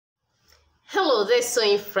Hello there,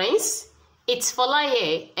 sewing friends. It's Fola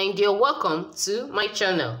here and you're welcome to my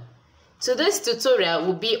channel. Today's tutorial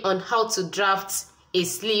will be on how to draft a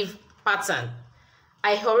sleeve pattern.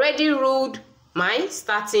 I already ruled my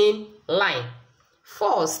starting line.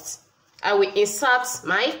 First, I will insert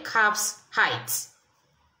my cap's height.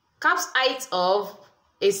 Cap's height of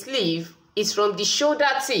a sleeve is from the shoulder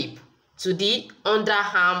tip to the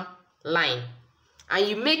underarm line. And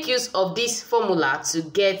you make use of this formula to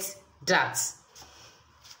get that.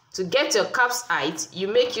 To get your cap's height, you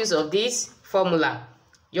make use of this formula.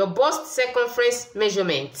 Your bust circumference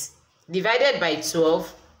measurement divided by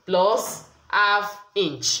 12 plus half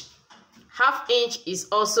inch. Half inch is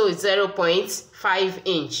also 0.5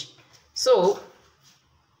 inch. So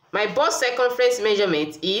my bust circumference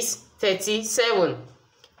measurement is 37.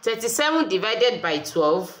 37 divided by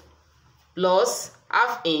 12 plus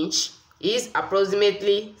half inch is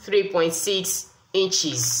approximately 3.6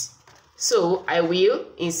 inches. So I will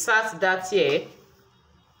insert that here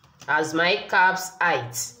as my cap's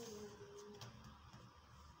height.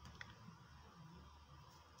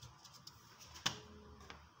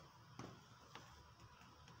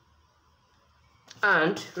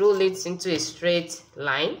 And roll it into a straight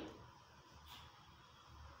line.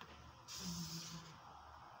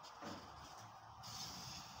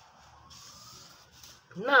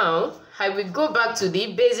 Now I will go back to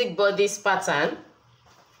the basic bodice pattern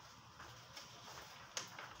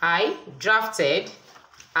I drafted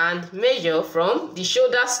and measure from the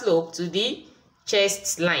shoulder slope to the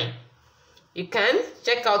chest line. You can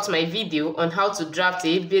check out my video on how to draft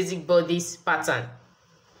a basic bodice pattern.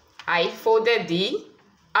 I folded the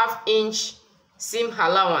half inch seam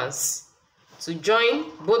allowance to join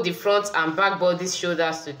both the front and back bodice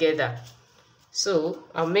shoulders together. So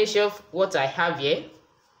I'll measure what I have here.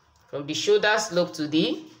 From the shoulder slope to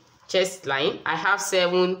the chest line, I have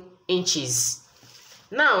 7 inches.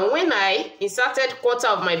 Now, when I inserted quarter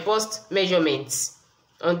of my bust measurements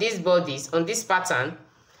on this bodice, on this pattern,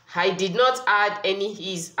 I did not add any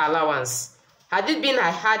ease allowance. Had it been I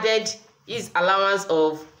added ease allowance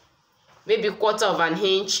of maybe quarter of an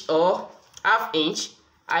inch or half inch,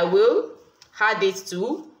 I will add it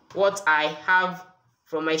to what I have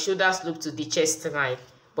from my shoulder slope to the chest line.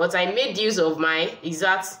 But I made use of my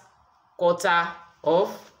exact quarter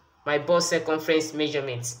of my bust circumference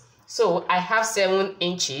measurement. So I have 7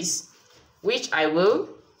 inches, which I will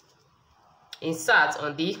insert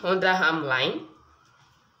on the underarm line,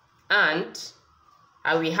 and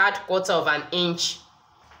I will add quarter of an inch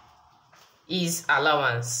ease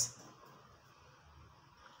allowance.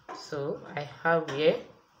 So I have here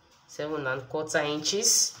 7 1/4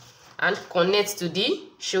 inches and connect to the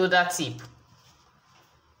shoulder tip,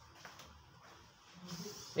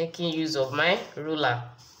 making use of my ruler.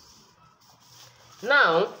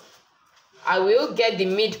 Now I will get the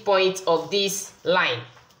midpoint of this line.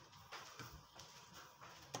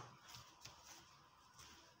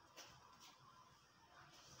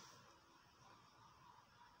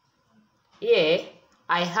 Here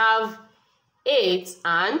I have 8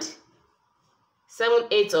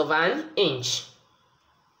 7/8 of an inch.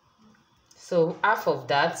 So half of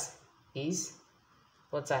that is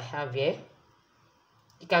what I have here.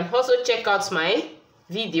 You can also check out my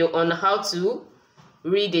video on how to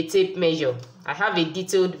read a tape measure. I have a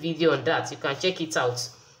detailed video on that. You can check it out.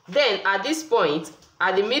 Then at this point,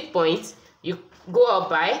 at the midpoint, you go up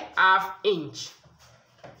by half inch.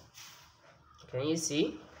 Can you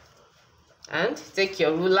see? And take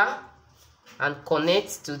your ruler and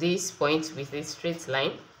connect to this point with a straight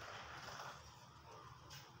line.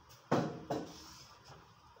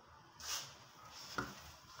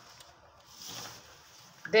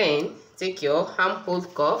 Then take your armhole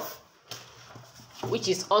cuff, which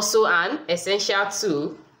is also an essential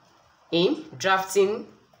tool in drafting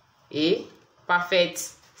a perfect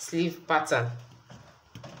sleeve pattern.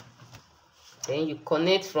 Then you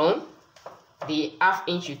connect from the half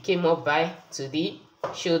inch you came up by to the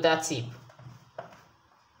shoulder tip.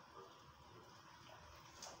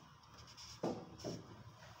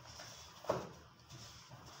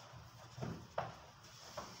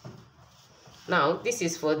 Now this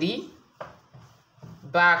is for the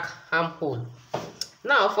back armhole.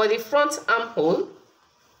 Now for the front armhole,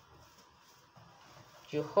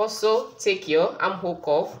 you also take your armhole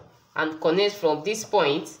cuff and connect from this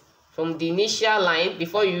point, from the initial line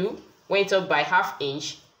before you went up by half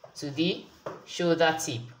inch, to the shoulder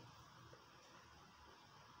tip,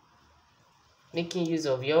 making use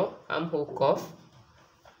of your armhole cuff.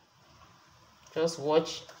 Just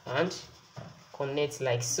watch and connect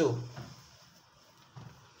like so.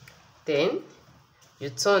 Then you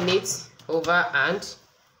turn it over and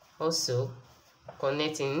also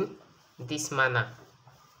connect in this manner.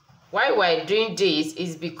 Why we're doing this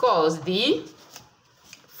is because the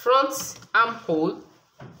front armhole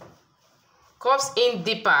comes in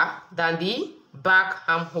deeper than the back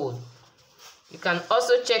armhole. You can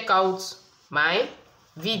also check out my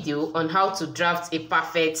video on how to draft a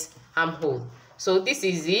perfect armhole. So this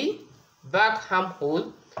is the back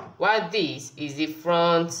armhole, while this is the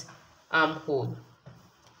front armhole.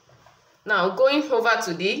 Now going over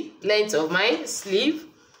to the length of my sleeve,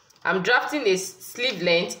 I'm drafting a sleeve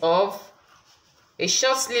length of a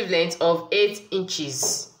short sleeve length of 8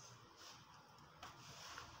 inches.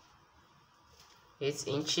 8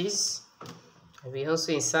 inches. I will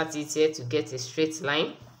also insert it here to get a straight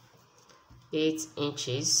line. 8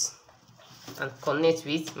 inches, and connect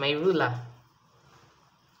with my ruler.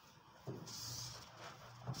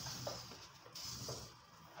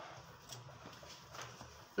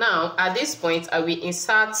 Now at this point I will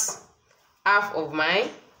insert half of my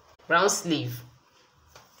round sleeve,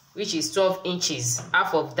 which is 12 inches.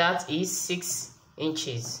 Half of that is 6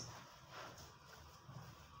 inches.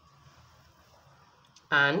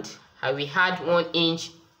 And I will add 1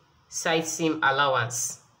 inch side seam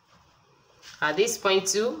allowance. At this point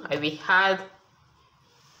too, I will add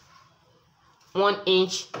 1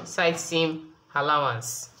 inch side seam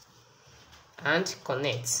allowance and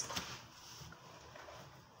connect.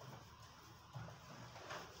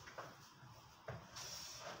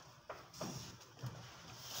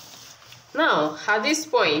 Now at this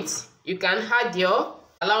point, you can add your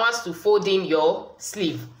allowance to fold in your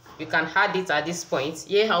sleeve. You can add it at this point.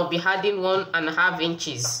 Here I'll be adding 1.5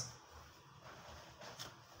 inches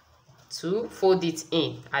to fold it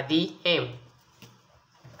in at the hem.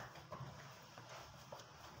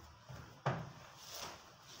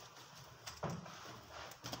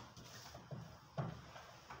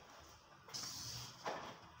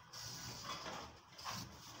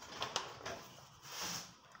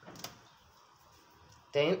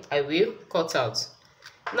 Then I will cut out.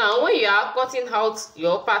 Now when you are cutting out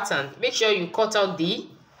your pattern, make sure you cut out the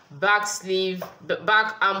back sleeve, the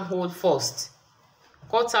back armhole first.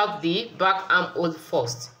 Cut out the back armhole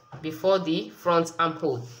first before the front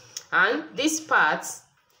armhole. And this part,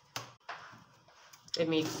 let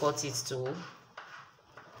me cut it to.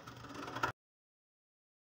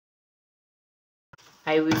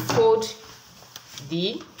 I will fold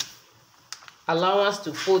the allowance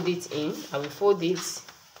to fold it in. I will fold it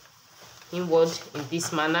inward in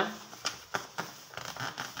this manner.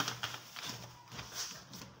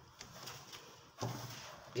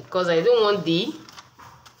 Because I don't want the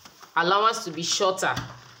allowance to be shorter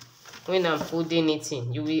when I'm folding it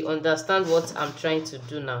in. You will understand what I'm trying to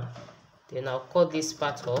do now. Then I'll cut this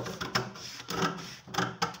part off.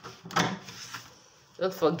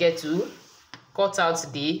 Don't forget to cut out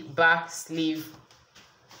the back sleeve,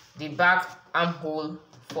 the back armhole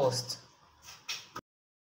first.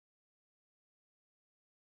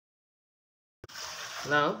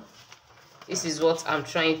 Now this is what I'm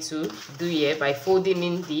trying to do here by folding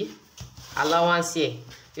in the allowance here,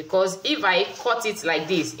 because if I cut it like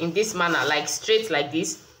this, in this manner, like straight like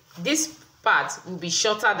this part will be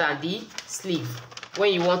shorter than the sleeve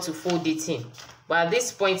when you want to fold it in. But at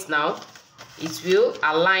this point now, it will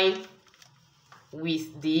align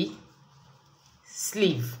with the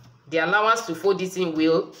sleeve. The allowance to fold it in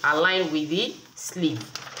will align with the sleeve.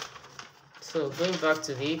 So going back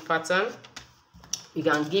to the pattern, you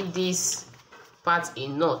can give this part a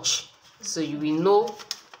notch so you will know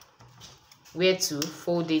where to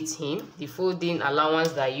fold it in, the folding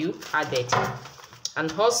allowance that you added.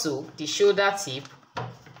 And also the shoulder tip,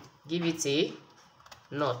 give it a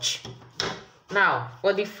notch. Now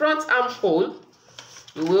for the front armhole,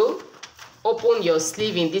 you will open your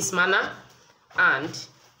sleeve in this manner and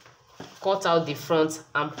cut out the front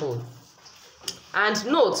armhole. And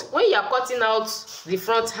note, when you are cutting out the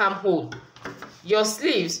front armhole, your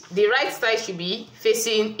sleeves, the right side should be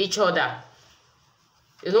facing each other.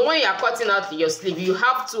 You know, when you are cutting out your sleeve, you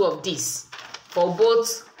have two of these for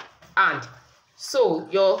both hands. So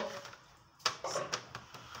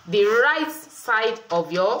the right side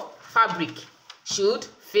of your fabric should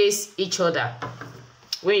face each other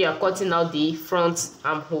when you are cutting out the front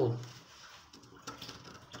armhole.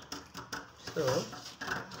 So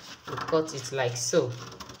you cut it like so.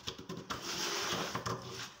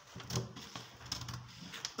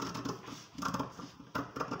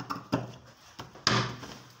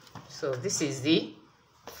 So this is the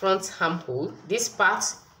front armhole. This part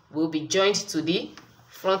will be joined to the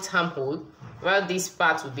front armhole, while this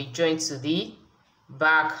part will be joined to the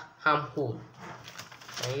back armhole.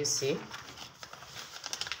 Can you see?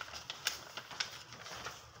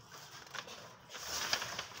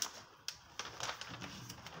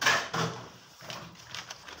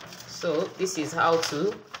 So this is how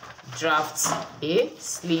to draft a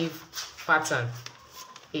sleeve pattern,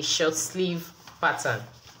 a short sleeve pattern.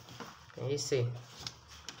 Can you see?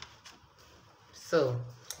 So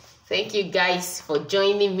thank you guys for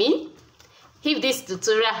joining me. If this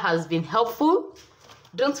tutorial has been helpful,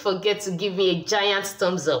 don't forget to give me a giant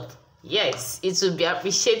thumbs up. Yes, it will be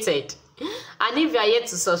appreciated. And if you are yet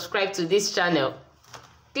to subscribe to this channel,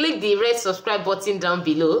 click the red subscribe button down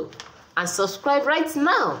below and subscribe right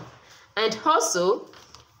now. And also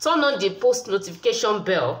turn on the post notification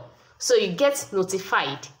bell so you get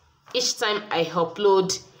notified each time I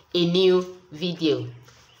upload a new video.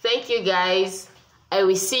 Thank you guys. I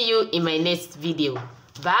will see you in my next video.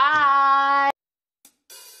 Bye.